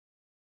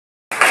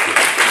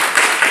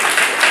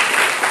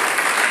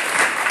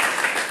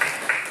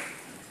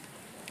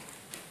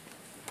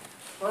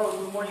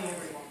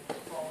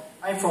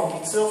from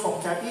Excel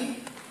from Capy.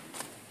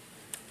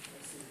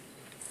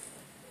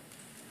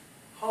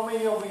 How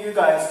many of you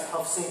guys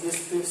have seen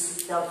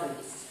this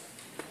calculus?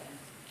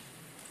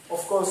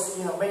 Of course,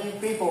 many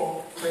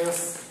people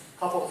fails a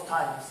couple of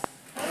times,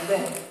 and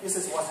then this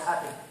is what's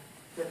happening.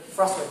 Get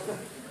frustrated.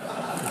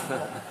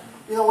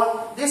 You know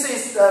what? This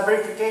is the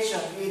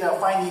verification, either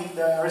finding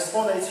the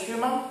responder is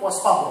human or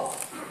spam.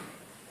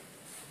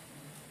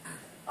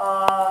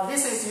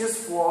 This is used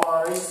for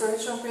a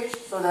registration page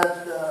so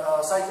that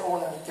the site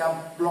owner can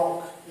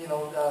block, the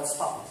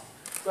spam.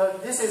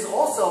 But this is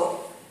also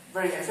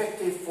very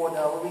effective for the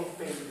login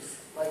pages,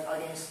 like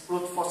against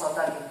brute force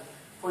attacking.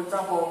 For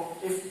example,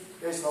 if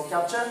there is no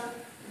capture,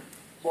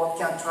 bot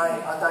can try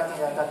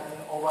attacking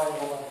over and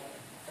over,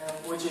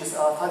 which is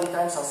 30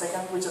 times a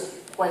second, which is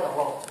quite a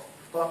lot.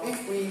 But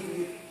if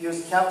we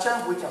use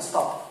capture, we can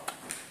stop.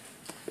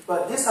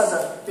 But this has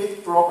a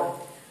big problem,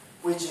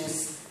 which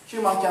is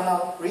human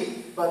cannot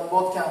read, but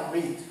bot can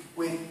read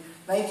with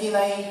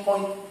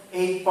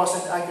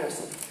 99.8%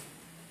 accuracy,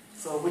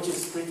 so which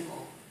is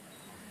critical.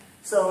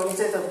 So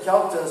instead of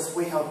characters,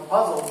 we have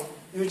puzzle.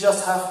 You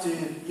just have to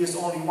use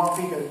only one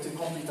figure to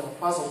complete a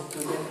puzzle to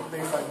get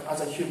verified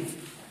as a human.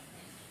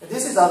 And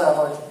this is the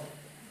other version.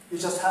 You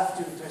just have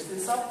to dress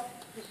this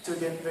up to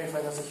get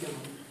verified as a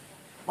human.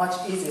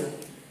 Much easier.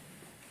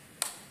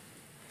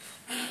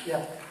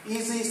 Yeah,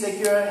 easy,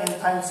 secure, and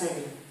time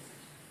saving.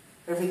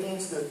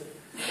 Everything's good.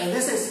 And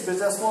this is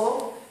business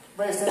model,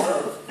 very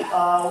simple.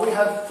 We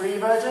have free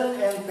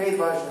version and paid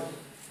version.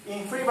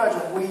 In free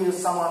version, we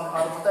use someone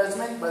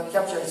advertisement, but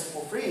capture is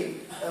for free,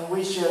 and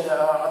we share the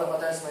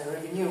advertisement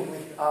revenue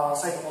with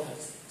site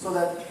owners so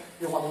that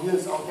they want to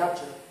use our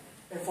capture.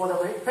 And for the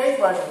paid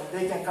version,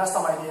 they can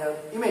customize their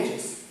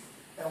images,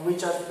 and we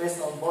charge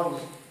based on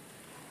volume.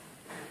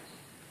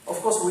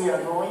 Of course, we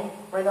are growing.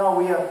 Right now,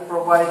 we are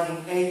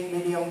providing 8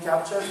 million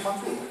captures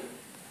monthly.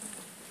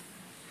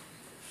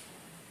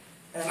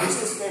 And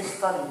this is case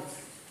study.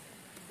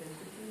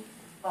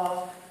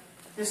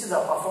 This is a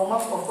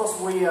performance. Of course,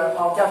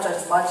 our capture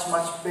is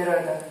much better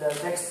than the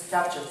text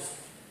captures.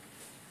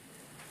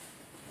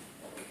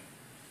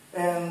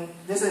 And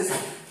this is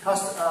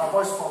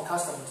voice from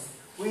customers.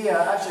 We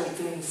are actually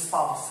killing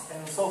spams,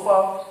 and so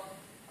far,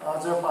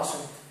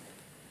 0%.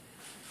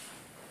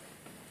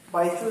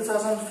 By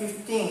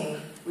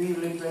 2015, we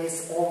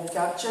replaced all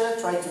capture,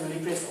 try to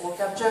replace all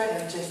capture,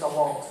 and change the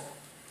world.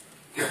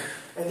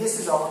 And this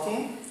is our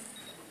team.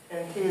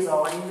 And he is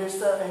our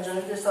investor, angel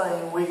investor,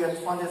 and we get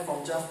funded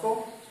from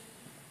JAFCO.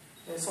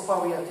 And so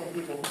far we are 10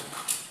 people.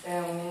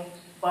 And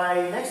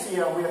by next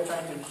year we are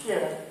trying to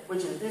hear,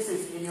 this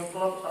is Union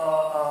Club,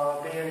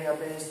 Bay Area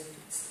based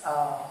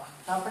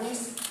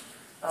companies.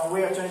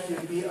 We are trying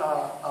to be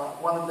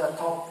one of the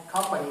top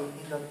company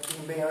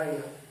in Bay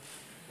Area.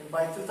 And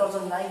by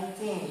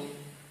 2019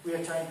 we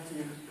are trying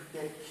to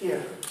get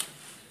here.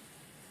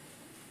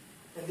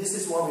 And this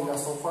is what we got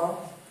so far.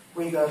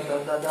 We got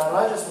the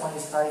largest one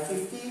is Thai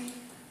 50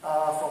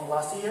 from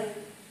last year,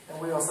 and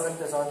we were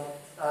selected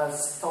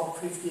as top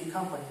 50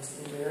 companies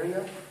in the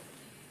area.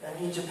 And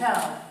in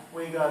Japan,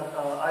 we got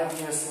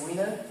IBS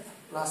winner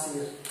last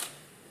year.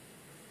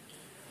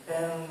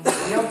 And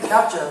beyond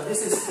capture,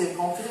 this is still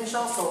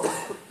confidential, so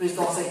please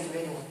don't say it to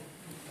anyone.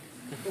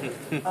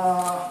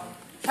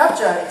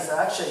 Capture is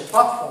actually a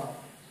platform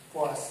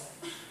for us.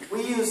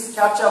 We use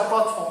capture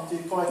platform to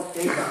collect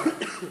data.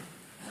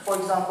 For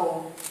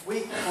example,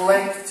 we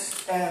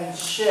collect and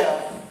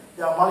share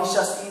the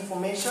malicious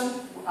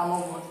information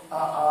among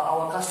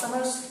our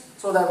customers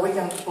so that we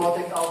can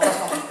protect our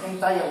customers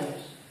entirely.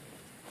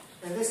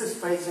 And this is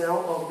phase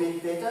 0 of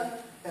big data.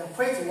 And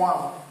phase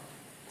 1,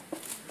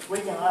 we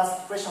can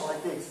ask questions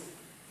like this.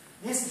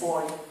 This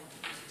boy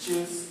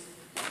choose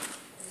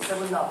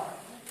 7-Up.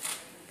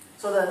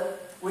 So that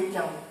we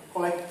can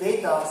collect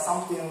data,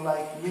 something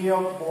like New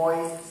York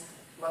boy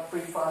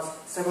prefers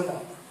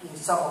 7-Up in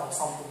summer or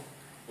something.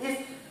 If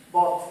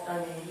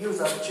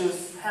user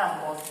choose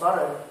ham or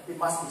butter, it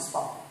must be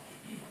spam.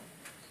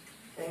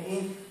 And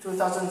in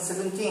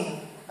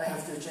 2017, I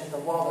have to change the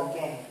world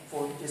again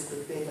for this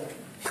good data.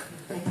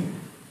 Thank you.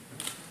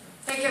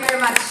 Thank you very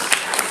much.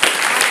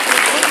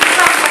 Thank you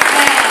from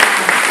Japan.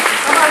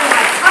 Somebody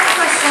had tough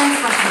questions,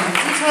 much more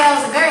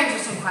details, and very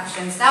interesting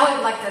questions. Now we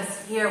would like to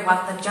hear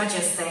what the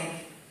judges think.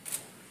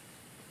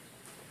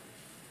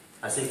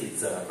 I think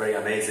it's very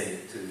amazing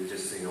to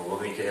just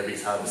log into every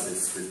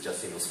services with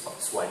just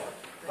swipe.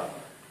 But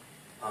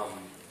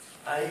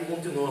I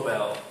want to know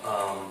about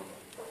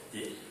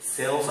the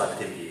sales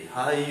activity.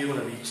 How are you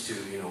going to reach to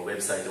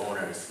website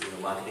owners,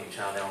 marketing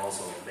channels,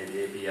 or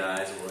maybe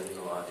APIs, or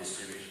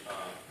distribution,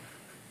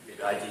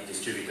 maybe IT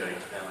distributor in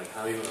Japan? Like,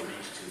 how are you going to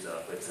reach to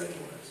the website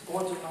owners?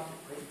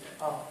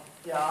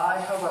 Yeah, I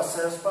have a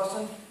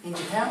salesperson in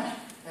Japan,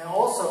 and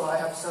also I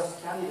have sales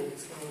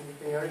candidates in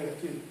the area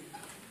too,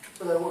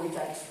 so that we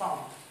can expand.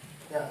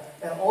 Yeah,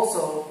 and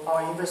also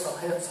our investor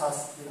helps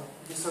us,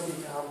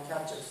 distribute our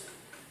captures.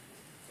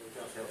 So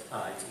just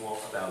it's more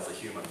about the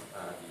human.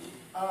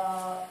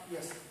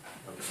 Yes.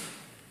 Okay.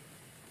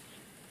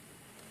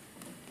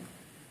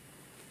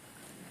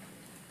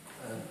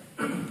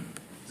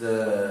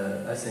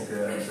 I think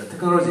the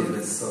technology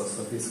is so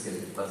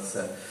sophisticated, but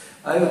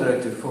I would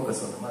like to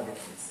focus on the marketing.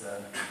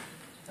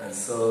 And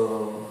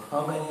so,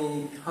 how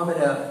many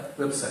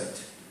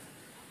websites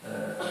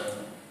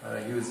are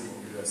using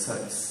your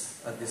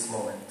service at this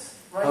moment?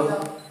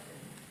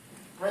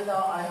 Right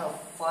now, I have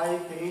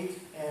 5 paid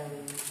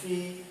and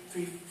 3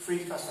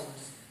 free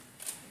customers,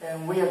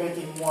 and we are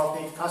getting more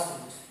paid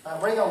customers.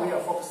 Right now, we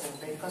are focusing on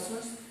paid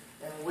customers,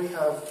 and we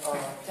have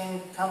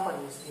 10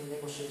 companies in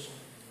negotiating.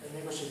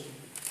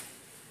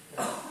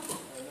 Yeah.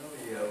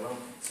 We are one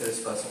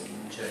salesperson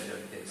in charge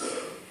of this.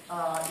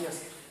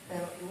 Yes,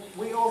 and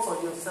we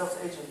also use sales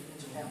agent in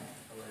Japan.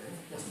 Okay.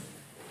 Yes.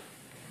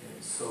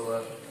 Okay.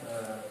 So,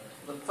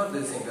 what do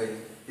you think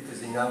it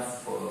is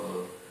enough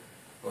for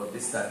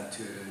this time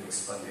to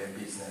expand your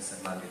business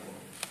and marketing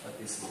at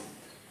this moment?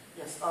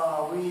 Yes,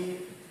 we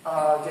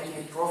are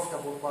getting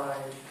profitable by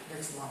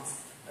next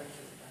month.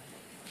 Actually.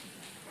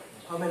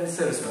 How many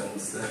salesmen?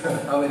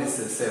 How many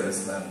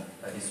salesmen?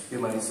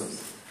 Human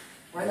resources.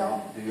 Right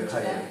now, do you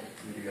hire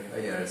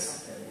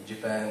in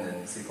Japan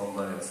and Silicon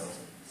Valley or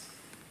something?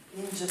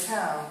 In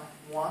Japan,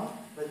 1,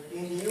 but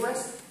in the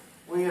US,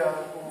 we're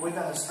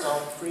gonna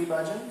start free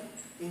version.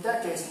 In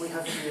that case, we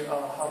have to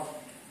have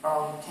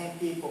around 10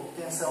 people,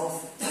 10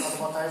 sales,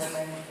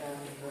 advertisement, and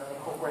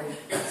corporate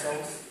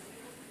sales.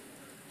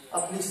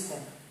 At least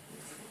 10.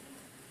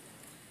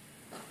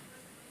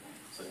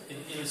 So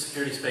in the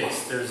security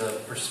space, there's a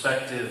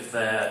perspective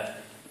that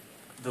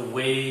the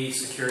way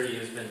security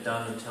has been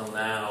done until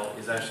now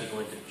is actually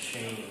going to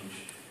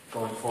change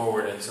going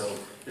forward. And so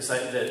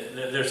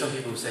there are some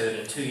people who say that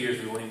in 2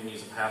 years we won't even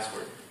use a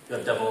password. You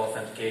have double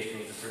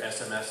authentication either through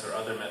SMS or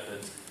other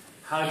methods.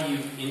 How do you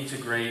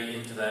integrate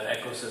into that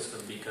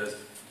ecosystem? Because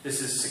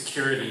this is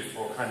security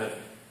for kind of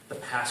the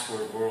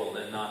password world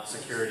and not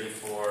security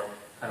for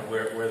kind of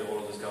where the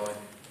world is going.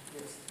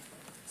 Yes.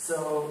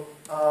 So,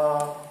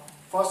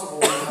 first of all,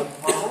 we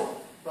have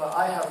Marvel, but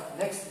I have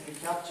next new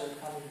capture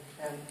coming,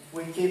 and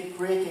we keep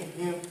creating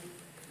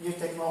new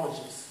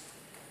technologies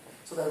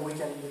so that we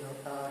can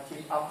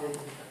keep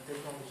updating the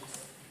technologies.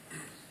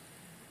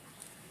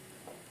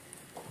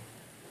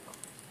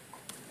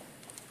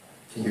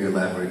 Can you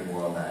elaborate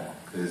more on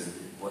that? Because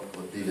what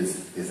David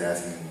is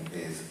asking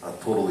is a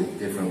totally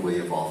different way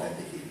of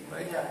authenticating,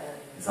 right? Yeah.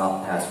 It's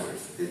not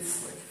passwords,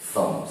 it's like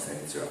thumbs and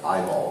it's your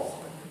eyeballs,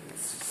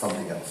 it's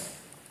something else.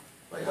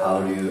 Like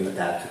how do you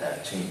adapt to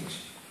that change?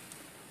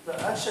 But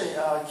actually,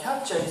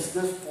 CAPTCHA is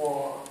good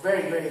for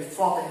very, very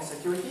front-end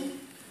security.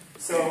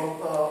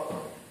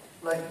 So,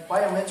 like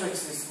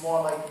biometrics is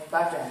more like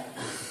back-end.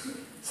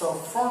 So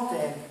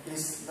front-end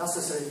is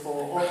necessary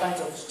for all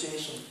kinds of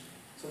situations.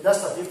 So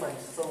that's the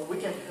difference. So we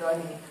can,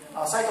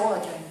 site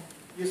owner can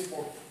use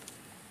both,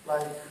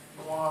 like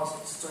more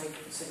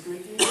strict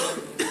security,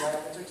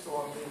 biometrics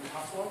or maybe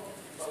password,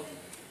 but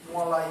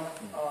more like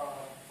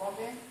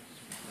front-end,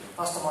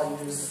 customer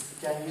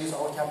can use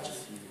our CAPTCHA.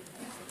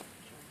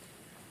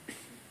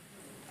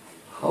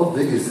 How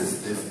big is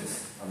this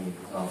business? I mean,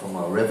 from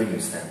a revenue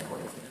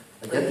standpoint.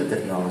 I get the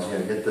technology,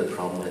 I get the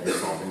problem that it's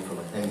solving from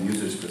an end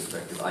user's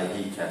perspective. I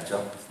hate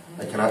CAPTCHA.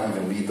 I cannot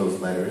even read those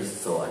letters,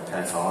 so I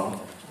pass on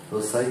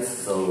those sites.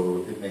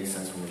 So it makes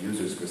sense from a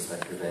user's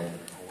perspective and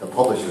the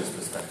publisher's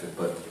perspective.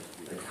 But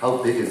like, how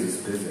big is this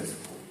business?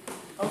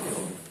 Okay,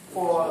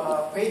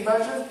 for paid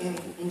version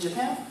in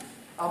Japan,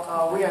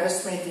 we are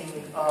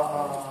estimating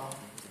how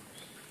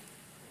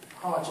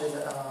much is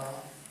it?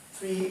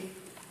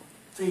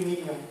 3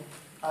 million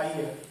a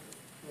year.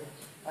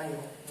 Yeah,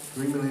 annual.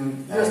 3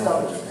 million US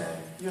dollars. Japan.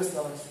 US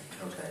dollars.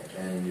 Okay,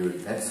 and your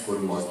next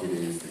exporting market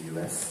is the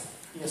US?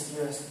 Yes,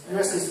 US.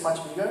 US is much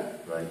bigger.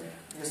 Right.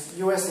 Yes,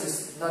 US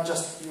is not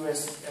just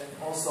US and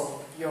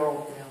also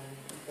Europe and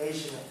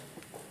Asia.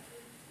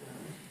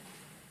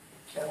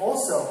 Yeah. And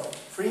also,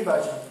 free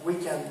version, we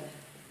can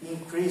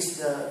increase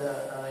the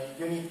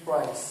unit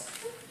price.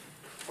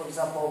 For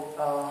example,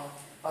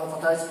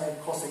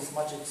 advertisement cost is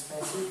much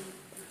expensive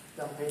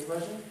than paid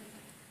version.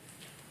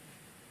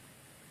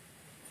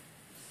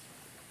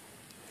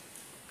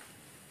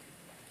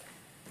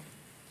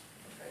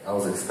 I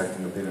was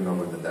expecting a bigger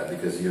number than that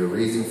because you're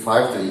raising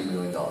 $5 to $8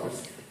 million,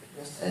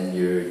 yes. And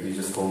you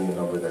just told me a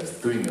number that's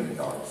 $3 million,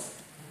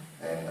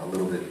 and a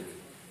little bit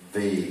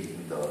vague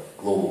in the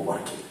global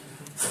market.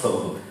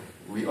 So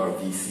we are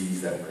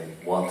VCs that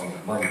want to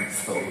make money,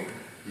 so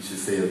you should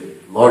say a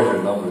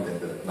larger number than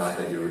the amount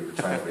that you're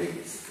trying to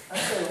raise.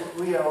 Actually,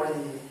 we are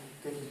already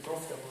getting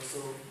profitable, so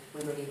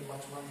we don't need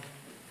much money.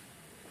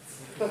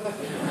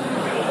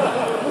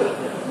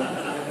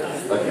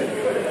 Okay,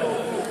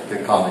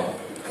 good comment.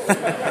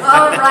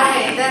 All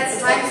right, that's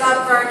time's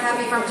up for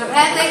Capy from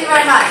Japan. Thank you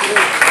very much.